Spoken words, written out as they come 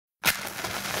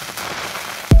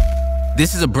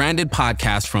This is a branded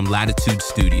podcast from Latitude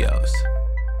Studios.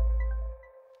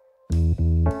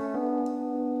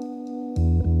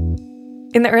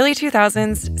 In the early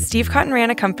 2000s, Steve Cotton ran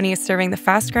a company serving the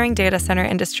fast-growing data center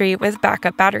industry with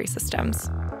backup battery systems.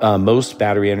 Most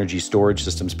battery energy storage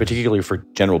systems, particularly for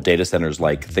general data centers,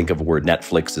 like think of where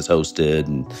Netflix is hosted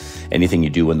and anything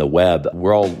you do in the web,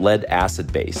 we're all lead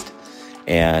acid based.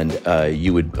 And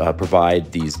you would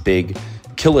provide these big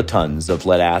kilotons of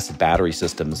lead acid battery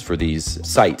systems for these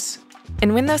sites.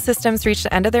 And when those systems reached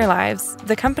the end of their lives,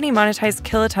 the company monetized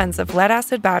kilotons of lead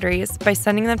acid batteries by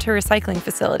sending them to recycling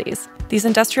facilities, these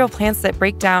industrial plants that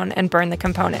break down and burn the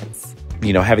components.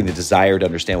 You know, having the desire to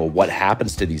understand, well, what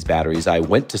happens to these batteries, I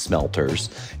went to smelters,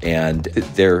 and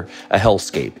they're a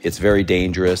hellscape. It's very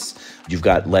dangerous. You've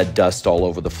got lead dust all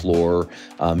over the floor.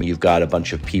 You've got a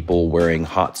bunch of people wearing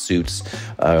hot suits,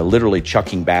 literally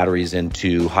chucking batteries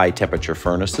into high-temperature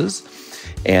furnaces.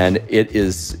 And it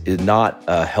is not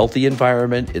a healthy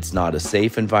environment. It's not a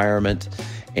safe environment.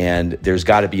 And there's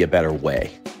got to be a better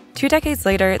way. 2 decades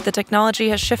later, the technology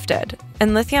has shifted,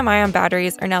 and lithium-ion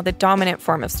batteries are now the dominant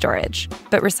form of storage.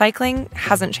 But recycling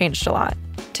hasn't changed a lot.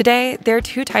 Today, there are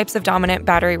 2 types of dominant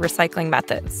battery recycling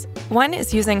methods. One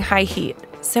is using high heat,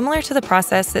 similar to the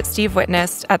process that Steve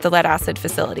witnessed at the lead-acid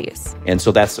facilities. And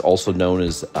so that's also known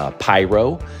as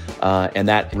pyro, and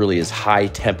that really is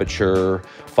high-temperature,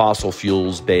 fossil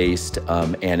fuels based,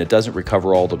 and it doesn't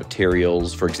recover all the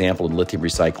materials. For example, in lithium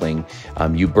recycling,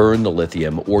 you burn the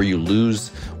lithium, or you lose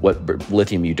what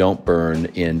lithium you don't burn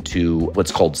into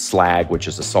what's called slag, which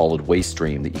is a solid waste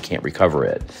stream that you can't recover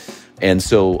it. And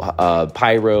so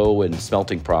pyro and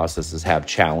smelting processes have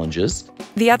challenges.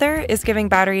 The other is giving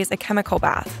batteries a chemical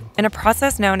bath in a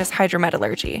process known as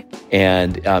hydrometallurgy.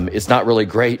 And it's not really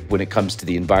great when it comes to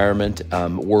the environment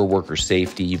or worker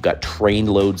safety. You've got train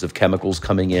loads of chemicals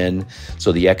coming in.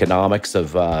 So the economics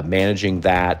of managing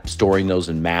that, storing those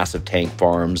in massive tank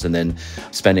farms, and then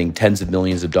spending tens of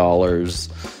millions of dollars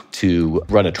to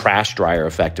run a trash dryer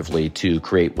effectively to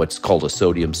create what's called a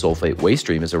sodium sulfate waste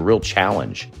stream is a real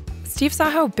challenge. Steve saw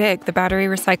how big the battery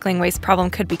recycling waste problem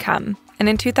could become. And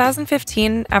in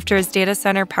 2015, after his data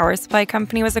center power supply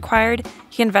company was acquired,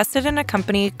 he invested in a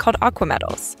company called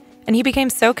Aquametals. And he became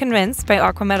so convinced by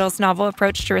Aquametals' novel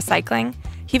approach to recycling,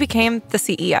 he became the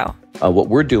CEO. What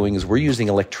we're doing is we're using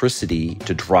electricity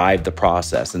to drive the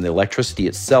process. And the electricity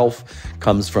itself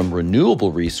comes from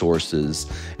renewable resources.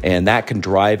 And that can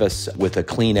drive us with a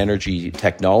clean energy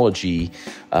technology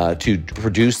to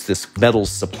produce this metals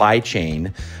supply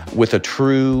chain with a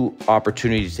true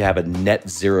opportunity to have a net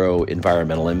zero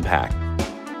environmental impact.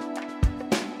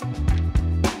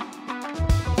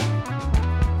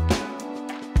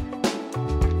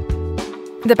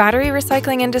 The battery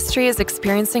recycling industry is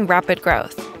experiencing rapid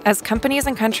growth as companies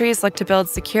and countries look to build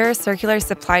secure circular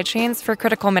supply chains for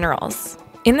critical minerals.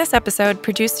 In this episode,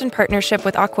 produced in partnership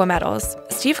with Aquametals,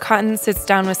 Steve Cotton sits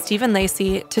down with Stephen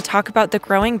Lacey to talk about the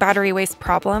growing battery waste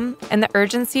problem and the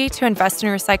urgency to invest in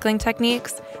recycling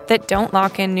techniques that don't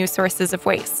lock in new sources of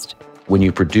waste. When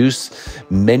you produce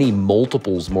many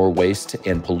multiples more waste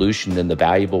and pollution than the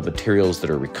valuable materials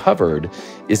that are recovered,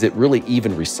 is it really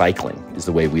even recycling, is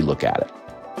the way we look at it.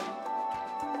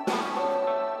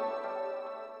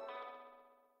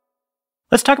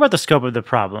 Let's talk about the scope of the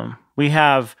problem. We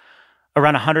have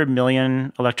around 100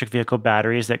 million electric vehicle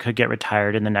batteries that could get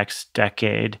retired in the next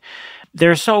decade.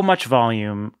 There's so much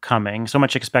volume coming, so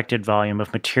much expected volume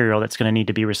of material that's going to need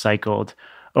to be recycled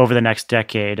over the next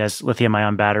decade as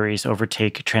lithium-ion batteries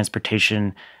overtake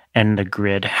transportation and the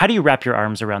grid. How do you wrap your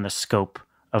arms around the scope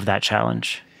of that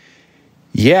challenge?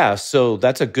 Yeah, so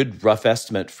that's a good rough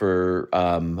estimate for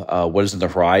what is in the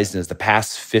horizon is the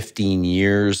past 15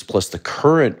 years plus the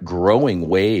current growing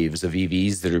waves of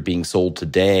EVs that are being sold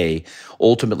today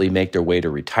ultimately make their way to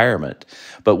retirement.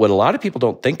 But what a lot of people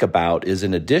don't think about is,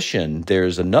 in addition,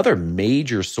 there's another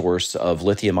major source of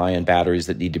lithium-ion batteries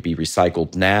that need to be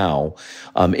recycled now.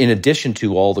 In addition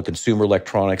to all the consumer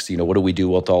electronics, what do we do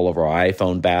with all of our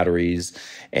iPhone batteries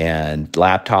and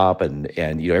laptop and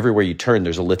everywhere you turn,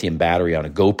 there's a lithium battery on a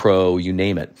GoPro, you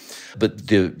name it. But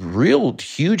the real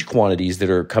huge quantities that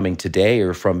are coming today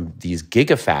are from these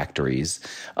gigafactories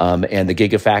and the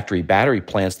gigafactory battery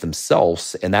plants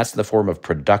themselves, and that's in the form of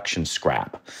production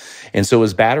scrap. And so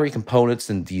as battery components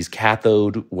and these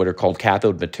what are called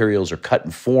cathode materials are cut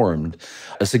and formed,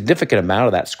 a significant amount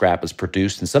of that scrap is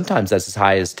produced, and sometimes that's as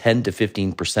high as 10 to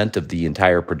 15% of the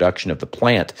entire production of the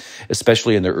plant,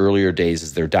 especially in their earlier days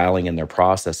as they're dialing in their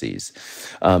processes.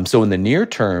 So in the near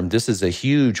term, this is a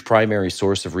huge primary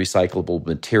source of recyclable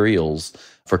materials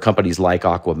for companies like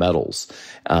Aqua Metals.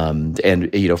 And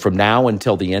from now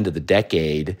until the end of the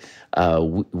decade,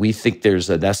 we think there's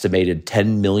an estimated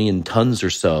 10 million tons or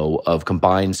so of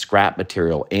combined scrap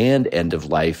material and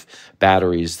end-of-life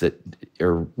batteries that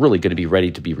are really going to be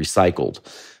ready to be recycled.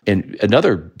 And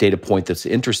another data point that's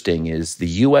interesting is the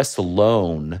U.S.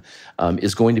 alone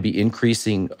is going to be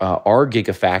increasing our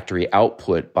gigafactory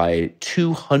output by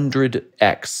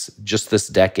 200x just this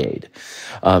decade.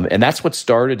 And that's what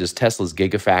started as Tesla's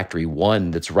Gigafactory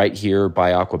 1 that's right here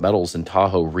by Aqua Metals in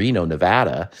Tahoe, Reno,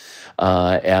 Nevada,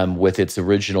 with its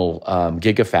original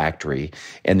gigafactory.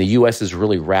 And the U.S. is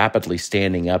really rapidly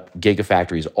standing up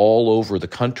gigafactories all over the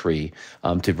country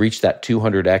to reach that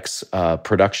 200x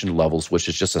production levels, which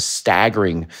is just a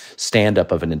staggering stand-up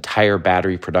of an entire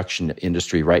battery production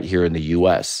industry right here in the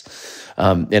U.S.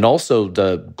 And also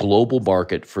the global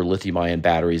market for lithium-ion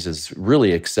batteries is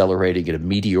really accelerating at a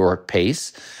meteoric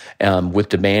pace, with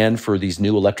demand for these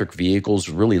new electric vehicles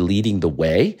really leading the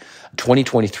way.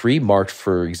 2023 marked,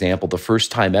 for example, the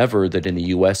first time ever that in the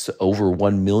U.S. over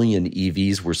 1 million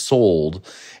EVs were sold.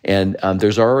 And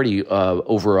there's already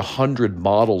over 100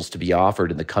 models to be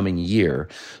offered in the coming year.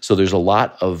 So there's a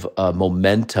lot of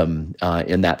momentum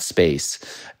in that space.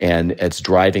 And it's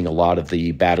driving a lot of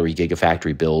the battery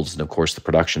gigafactory builds and, of course, the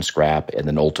production scrap and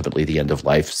then ultimately the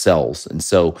end-of-life cells. And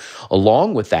so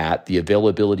along with that, the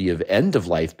availability of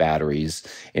end-of-life batteries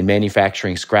in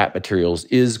manufacturing scrap materials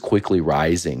is quickly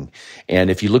rising. And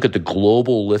if you look at the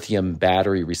global lithium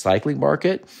battery recycling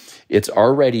market, it's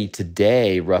already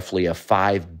today roughly a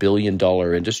 $5 billion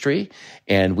industry,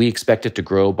 and we expect it to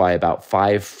grow by about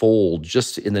fivefold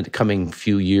just in the coming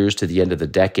few years to the end of the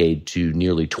decade to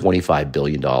nearly $25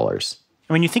 billion.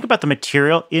 When you think about the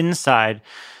material inside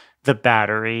the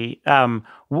battery,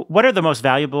 what are the most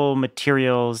valuable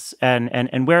materials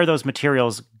and where are those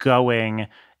materials going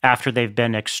after they've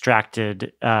been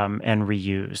extracted and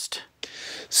reused?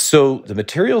 So the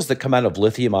materials that come out of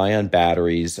lithium-ion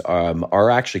batteries are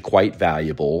actually quite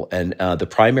valuable. And the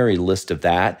primary list of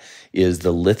that is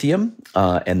the lithium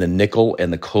and the nickel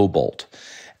and the cobalt.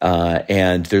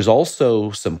 And there's also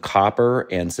some copper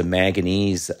and some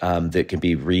manganese that can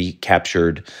be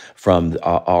recaptured from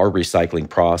our recycling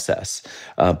process.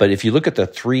 But if you look at the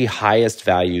three highest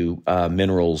value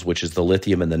minerals, which is the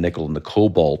lithium and the nickel and the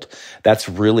cobalt, that's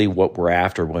really what we're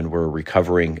after when we're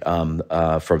recovering from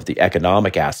the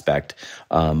economic aspect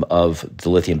of the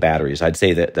lithium batteries. I'd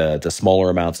say that the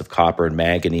smaller amounts of copper and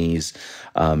manganese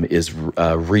is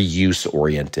reuse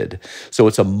oriented. So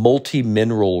it's a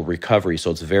multi-mineral recovery. So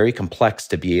it's very complex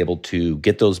to be able to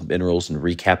get those minerals and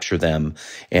recapture them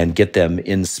and get them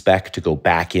in spec to go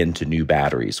back into new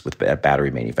batteries with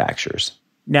battery manufacturers.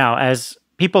 Now, as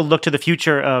people look to the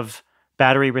future of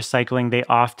battery recycling, they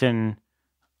often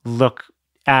look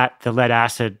at the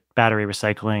lead-acid battery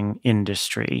recycling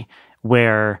industry,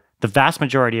 where the vast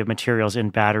majority of materials in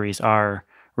batteries are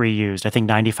reused. I think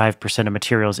 95% of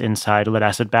materials inside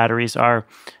lead-acid batteries are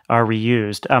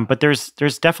reused. But there's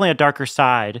definitely a darker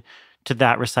side to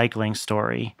that recycling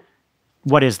story.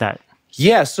 What is that?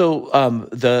 Yeah, so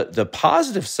the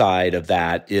positive side of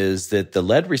that is that the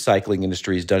lead recycling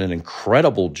industry has done an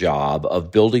incredible job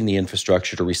of building the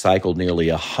infrastructure to recycle nearly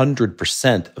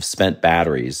 100% of spent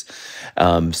batteries.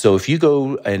 So if you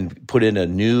go and put in a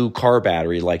new car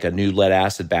battery, like a new lead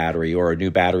acid battery or a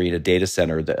new battery in a data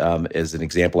center, that, as an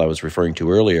example I was referring to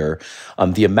earlier,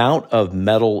 the amount of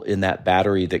metal in that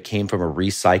battery that came from a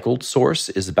recycled source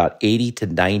is about 80 to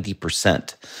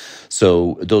 90%.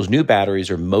 So those new batteries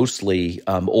are mostly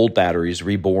old batteries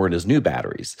reborn as new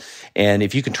batteries. And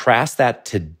if you contrast that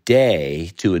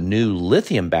today to a new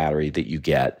lithium battery that you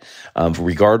get,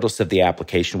 regardless of the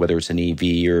application, whether it's an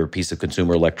EV or a piece of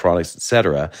consumer electronics, et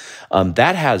cetera,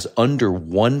 that has under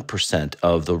 1%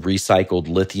 of the recycled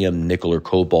lithium, nickel, or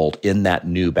cobalt in that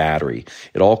new battery.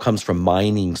 It all comes from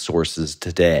mining sources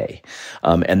today.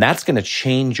 And that's going to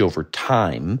change over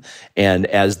time. And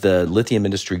as the lithium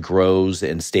industry grows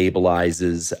and stabilizes,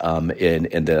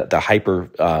 and the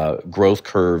hyper growth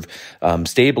curve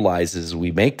stabilizes,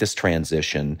 we make this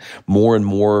transition, more and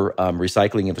more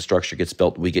recycling infrastructure gets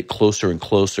built. We get closer and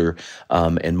closer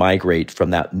and migrate from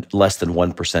that less than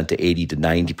 1% to 80 to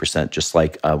 90%, just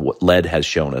like what lead has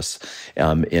shown us.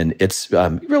 And it's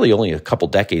really only a couple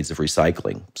decades of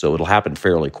recycling, so it'll happen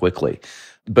fairly quickly.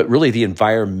 But really, the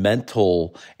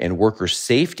environmental and worker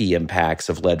safety impacts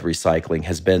of lead recycling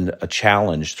has been a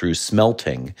challenge through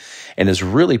smelting and has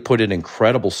really put in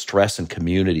incredible stress in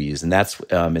communities. And that's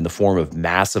in the form of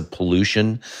massive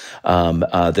pollution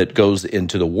that goes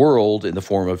into the world in the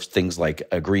form of things like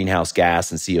a greenhouse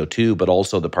gas and CO2, but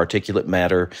also the particulate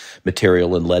matter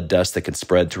material and lead dust that can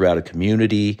spread throughout a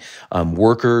community.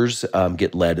 Workers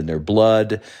get lead in their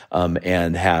blood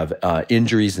and have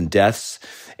injuries and deaths.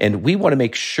 And we want to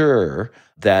make sure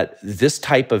that this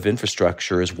type of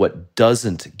infrastructure is what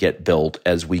doesn't get built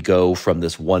as we go from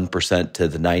this 1% to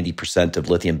the 90% of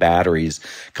lithium batteries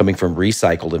coming from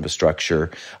recycled infrastructure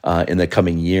in the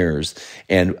coming years.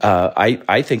 And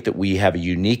I think that we have a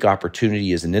unique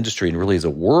opportunity as an industry and really as a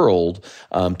world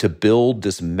to build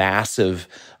this massive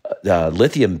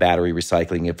lithium battery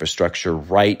recycling infrastructure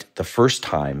right the first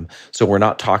time. So we're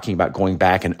not talking about going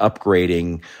back and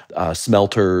upgrading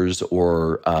smelters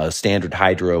or standard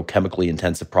hydrochemically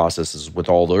intensive processes with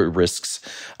all the risks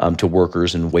to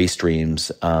workers and waste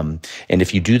streams. And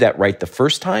if you do that right the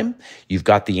first time, you've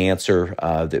got the answer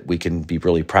that we can be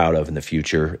really proud of in the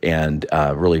future and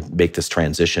really make this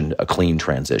transition a clean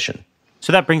transition.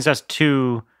 So that brings us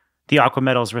to the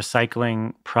Aquametals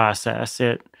recycling process.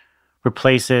 It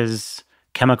replaces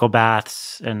chemical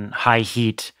baths and high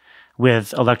heat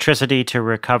with electricity to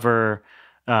recover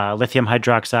lithium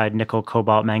hydroxide, nickel,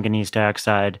 cobalt, manganese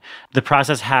dioxide. The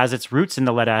process has its roots in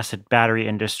the lead-acid battery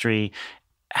industry.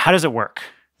 How does it work?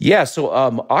 Yeah, so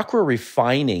aqua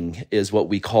refining is what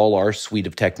we call our suite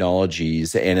of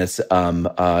technologies, and it's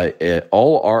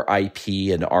all our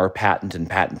IP and our patent and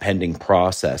patent pending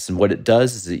process. And what it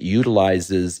does is it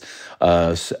utilizes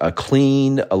a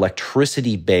clean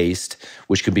electricity-based,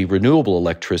 which can be renewable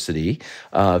electricity,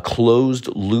 closed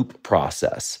loop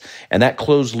process. And that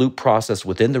closed loop process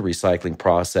within the recycling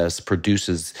process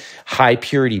produces high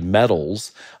purity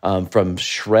metals from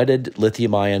shredded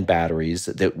lithium-ion batteries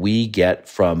that we get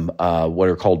from what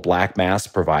are called black mass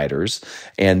providers.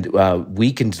 And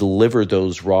we can deliver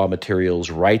those raw materials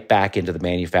right back into the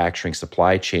manufacturing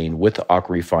supply chain with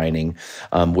aqua refining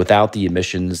without the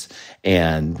emissions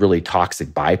and really toxic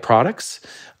byproducts.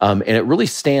 And it really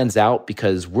stands out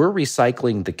because we're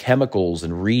recycling the chemicals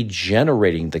and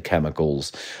regenerating the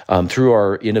chemicals through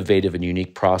our innovative and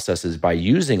unique processes by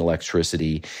using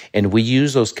electricity. And we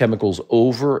use those chemicals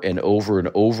over and over and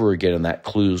over again in that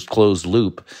closed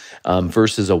loop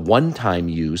versus a one-time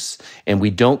use. And we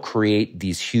don't create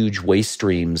these huge waste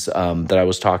streams that I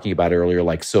was talking about earlier,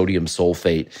 like sodium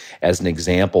sulfate as an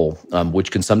example,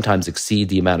 which can sometimes exceed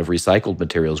the amount of recycled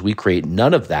materials. We create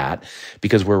none of that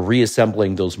because we're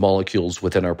reassembling those molecules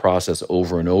within our process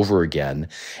over and over again.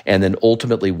 And then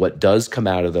ultimately what does come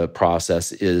out of the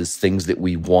process is things that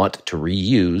we want to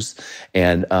reuse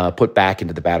and put back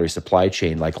into the battery supply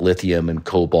chain, like lithium and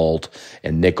cobalt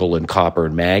and nickel and copper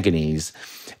and manganese.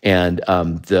 And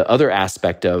the other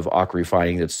aspect of aqua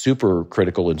refining that's super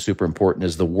critical and super important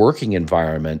is the working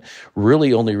environment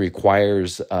really only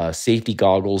requires safety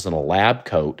goggles and a lab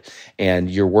coat.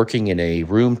 And you're working in a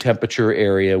room temperature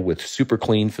area with super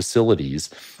clean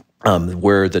facilities.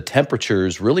 Where the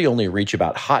temperatures really only reach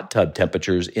about hot tub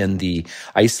temperatures in the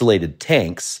isolated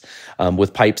tanks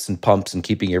with pipes and pumps and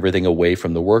keeping everything away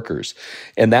from the workers.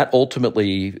 And that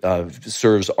ultimately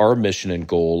serves our mission and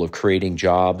goal of creating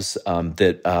jobs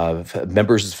that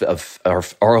members of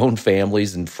our own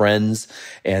families and friends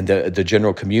and the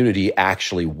general community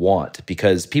actually want,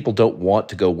 because people don't want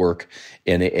to go work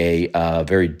in a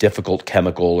very difficult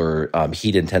chemical or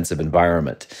heat-intensive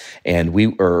environment. And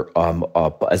we are,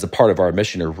 as a part of our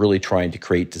mission, are really trying to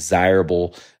create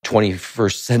desirable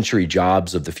 21st century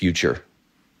jobs of the future.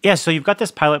 Yeah, so you've got this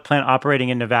pilot plant operating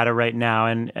in Nevada right now,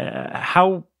 and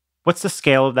what's the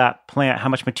scale of that plant? How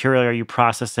much material are you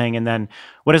processing? And then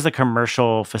what does the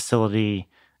commercial facility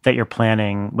that you're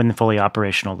planning when fully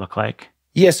operational look like?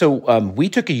 Yeah, so we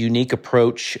took a unique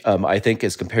approach, I think,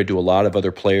 as compared to a lot of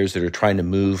other players that are trying to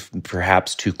move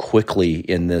perhaps too quickly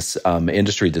in this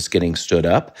industry that's getting stood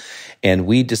up. And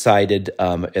we decided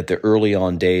at the early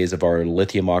on days of our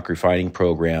lithium aqua refining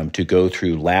program to go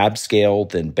through lab scale,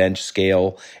 then bench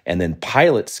scale, and then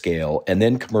pilot scale, and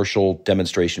then commercial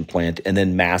demonstration plant, and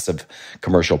then massive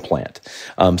commercial plant.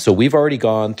 So we've already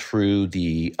gone through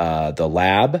the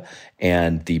lab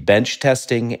and the bench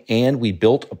testing, and we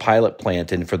built a pilot plant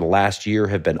plant, and for the last year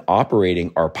have been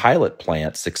operating our pilot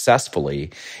plant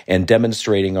successfully and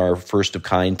demonstrating our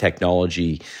first-of-kind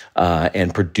technology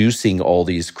and producing all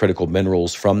these critical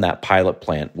minerals from that pilot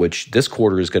plant, which this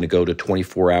quarter is going to go to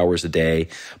 24 hours a day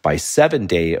by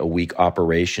 7-day-a-week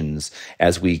operations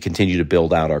as we continue to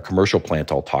build out our commercial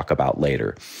plant I'll talk about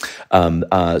later.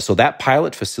 So that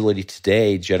pilot facility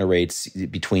today generates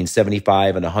between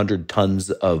 75 and 100 tons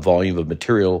of volume of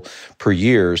material per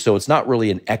year. So it's not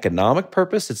really an economic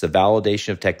purpose. It's a validation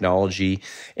of technology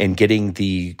and getting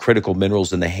the critical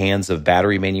minerals in the hands of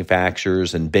battery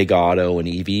manufacturers and big auto and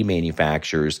EV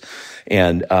manufacturers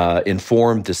and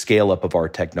inform the scale up of our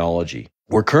technology.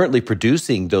 We're currently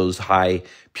producing those high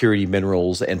purity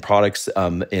minerals and products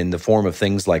in the form of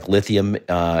things like lithium,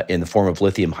 in the form of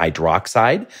lithium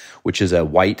hydroxide, which is a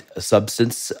white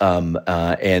substance,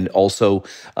 and also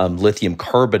lithium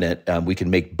carbonate. We can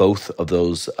make both of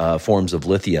those forms of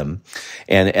lithium.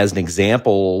 And as an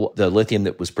example, the lithium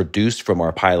that was produced from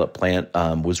our pilot plant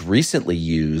was recently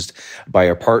used by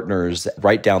our partners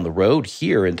right down the road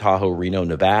here in Tahoe, Reno,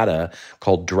 Nevada,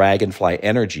 called Dragonfly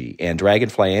Energy. And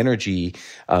Dragonfly Energy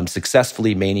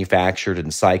successfully manufactured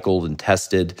and cycled and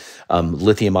tested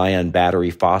lithium-ion battery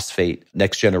phosphate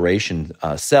next-generation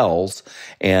cells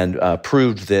and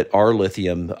proved that our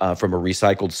lithium from a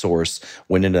recycled source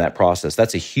went into that process.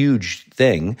 That's a huge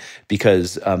thing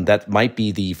because that might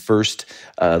be the first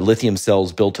lithium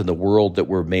cells built in the world that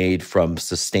were made from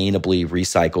sustainably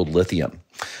recycled lithium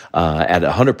at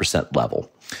 100%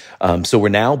 level. So we're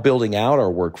now building out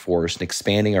our workforce and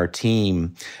expanding our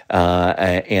team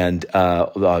and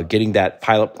getting that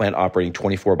pilot plant operating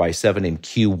 24/7 in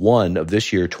Q1 of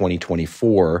this year,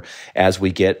 2024, as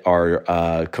we get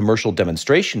our commercial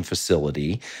demonstration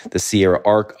facility, the Sierra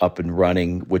Arc, up and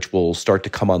running, which will start to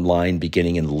come online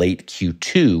beginning in late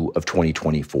Q2 of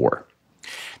 2024.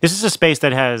 This is a space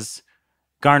that has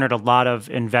garnered a lot of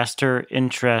investor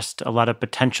interest, a lot of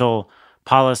potential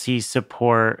policy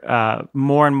support.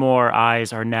 More and more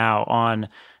eyes are now on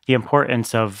the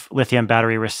importance of lithium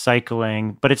battery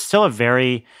recycling, but it's still a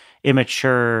very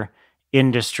immature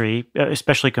industry,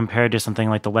 especially compared to something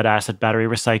like the lead acid battery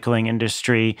recycling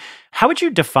industry. How would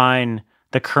you define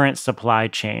the current supply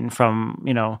chain from,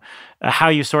 how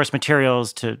you source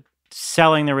materials to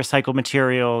selling the recycled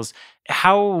materials?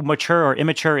 How mature or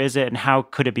immature is it, and how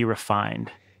could it be refined?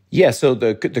 Yeah, so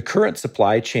the current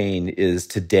supply chain is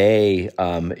today,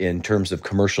 in terms of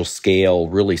commercial scale,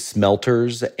 really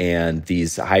smelters and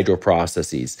these hydro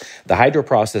processes. The hydro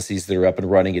processes that are up and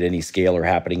running at any scale are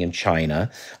happening in China.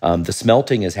 The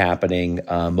smelting is happening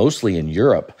mostly in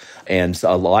Europe and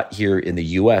a lot here in the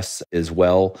U.S. as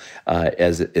well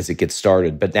as it gets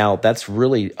started. But now that's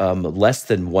really less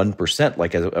than 1%,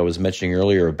 like I was mentioning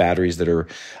earlier, of batteries that are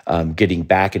getting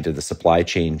back into the supply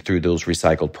chain through those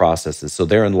recycled processes. So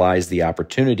therein lies the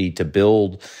opportunity to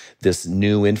build this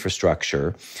new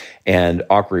infrastructure. And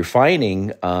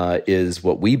AquaRefining is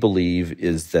what we believe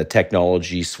is the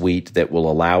technology suite that will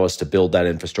allow us to build that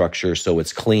infrastructure so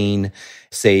it's clean,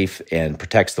 safe, and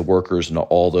protects the workers and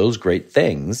all those great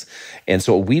things. And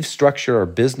so we've structured our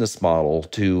business model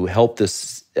to help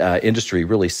this industry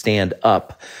really stand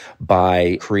up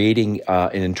by creating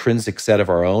an intrinsic set of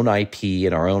our own IP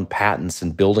and our own patents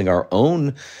and building our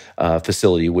own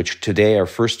facility, which today our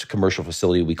first commercial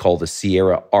facility we call the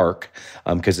Sierra Arc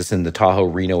because it's in the Tahoe,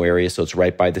 Reno area, so it's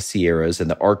right by the Sierras, and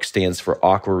the Arc stands for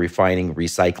AquaRefining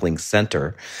Recycling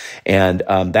Center. And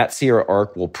that Sierra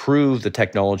Arc will prove the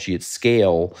technology at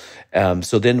scale.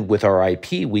 So then with our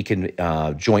IP, we can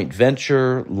joint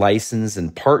venture, license,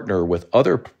 and partner with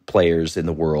other players in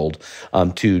the world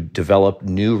to develop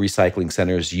new recycling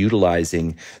centers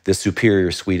utilizing this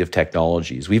superior suite of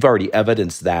technologies. We've already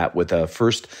evidenced that with a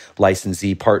first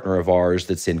licensee partner of ours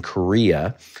that's in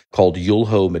Korea called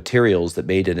Yulho Materials that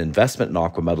made an investment in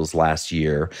Aquametals last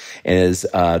year and is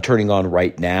turning on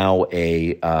right now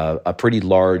a pretty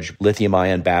large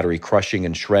lithium-ion battery crushing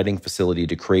and shredding facility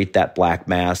to create that black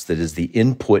mass that is the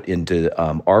input into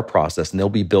our process. And they'll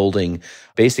be building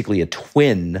basically a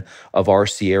twin of our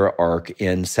Sierra Arc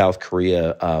in South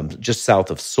Korea, just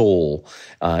south of Seoul,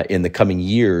 in the coming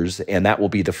years. And that will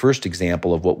be the first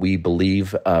example of what we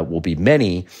believe will be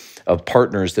many of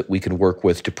partners that we can work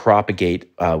with to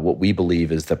propagate what we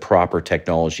believe is the proper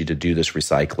technology to do this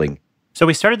recycling. So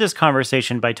we started this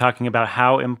conversation by talking about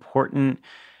how important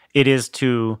it is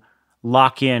to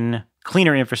lock in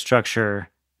cleaner infrastructure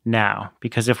now,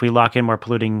 because if we lock in more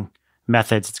polluting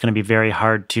methods, it's going to be very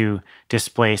hard to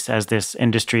displace as this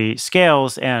industry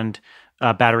scales and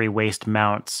battery waste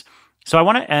mounts. So I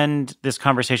want to end this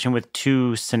conversation with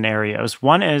two scenarios.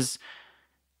 One is,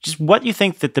 just what you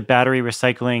think that the battery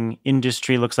recycling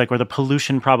industry looks like, or the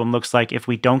pollution problem looks like, if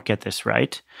we don't get this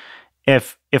right,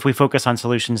 if we focus on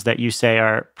solutions that you say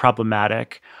are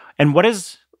problematic. And what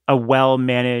is a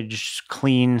well-managed,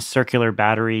 clean, circular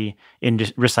battery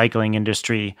recycling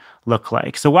industry look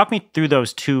like? So walk me through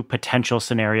those two potential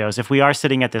scenarios if we are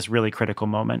sitting at this really critical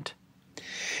moment.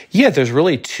 Yeah, there's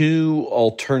really two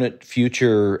alternate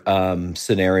future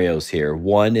scenarios here.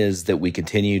 One is that we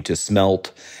continue to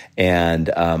smelt and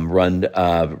run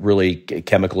really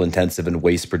chemical intensive and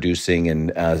waste producing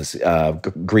and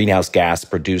greenhouse gas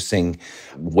producing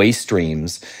waste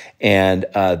streams. And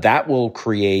that will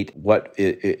create what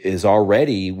is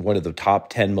already one of the top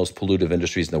 10 most pollutive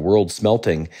industries in the world,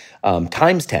 smelting,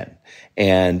 times 10.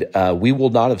 And we will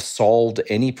not have solved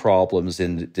any problems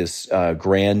in this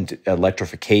grand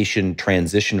electrification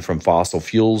transition from fossil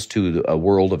fuels to a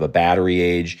world of a battery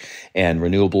age and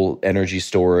renewable energy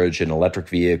storage and electric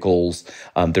vehicles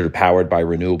that are powered by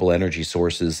renewable energy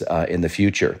sources in the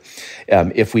future.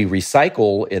 If we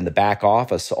recycle in the back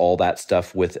office all that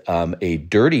stuff with a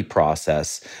dirty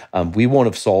process, we won't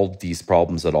have solved these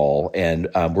problems at all. And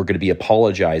we're going to be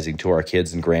apologizing to our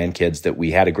kids and grandkids that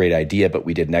we had a great idea, but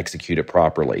we didn't execute it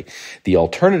properly. The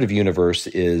alternative universe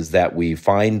is that we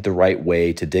find the right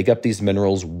way to dig up these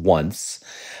minerals once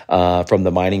from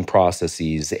the mining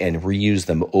processes and reuse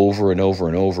them over and over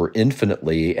and over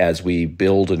infinitely as we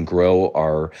build and grow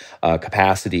our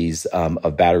capacities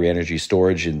of battery energy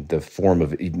storage in the form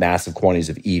of massive quantities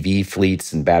of EV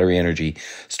fleets and battery energy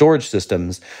storage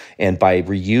systems. And by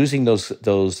reusing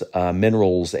those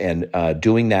minerals and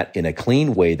doing that in a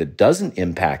clean way that doesn't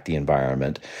impact the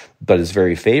environment, but is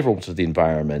very favorable to the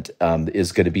environment,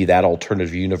 is going to be that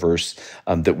alternative universe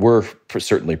that we're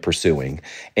certainly pursuing.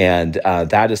 And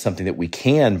that is something that we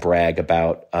can brag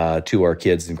about to our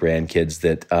kids and grandkids,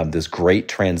 that this great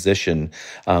transition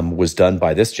was done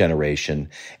by this generation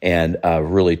and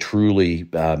really, truly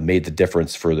made the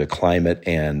difference for the climate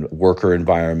and worker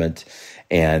environment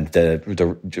and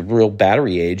the real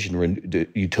battery age and the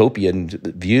utopian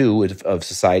view of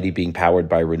society being powered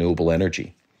by renewable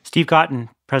energy. Steve Cotton,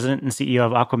 President and CEO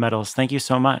of Aqua Metals, thank you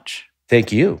so much.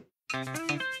 Thank you.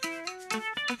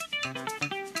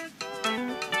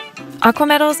 Aqua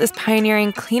Metals is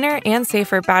pioneering cleaner and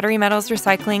safer battery metals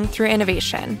recycling through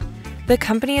innovation. The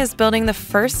company is building the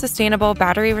first sustainable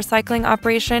battery recycling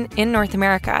operation in North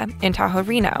America, in Tahoe,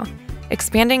 Reno,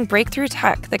 expanding breakthrough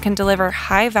tech that can deliver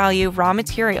high-value raw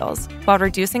materials while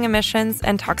reducing emissions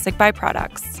and toxic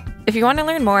byproducts. If you want to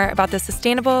learn more about the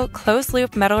sustainable,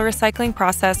 closed-loop metal recycling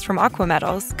process from Aqua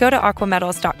Metals, go to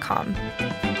aquametals.com.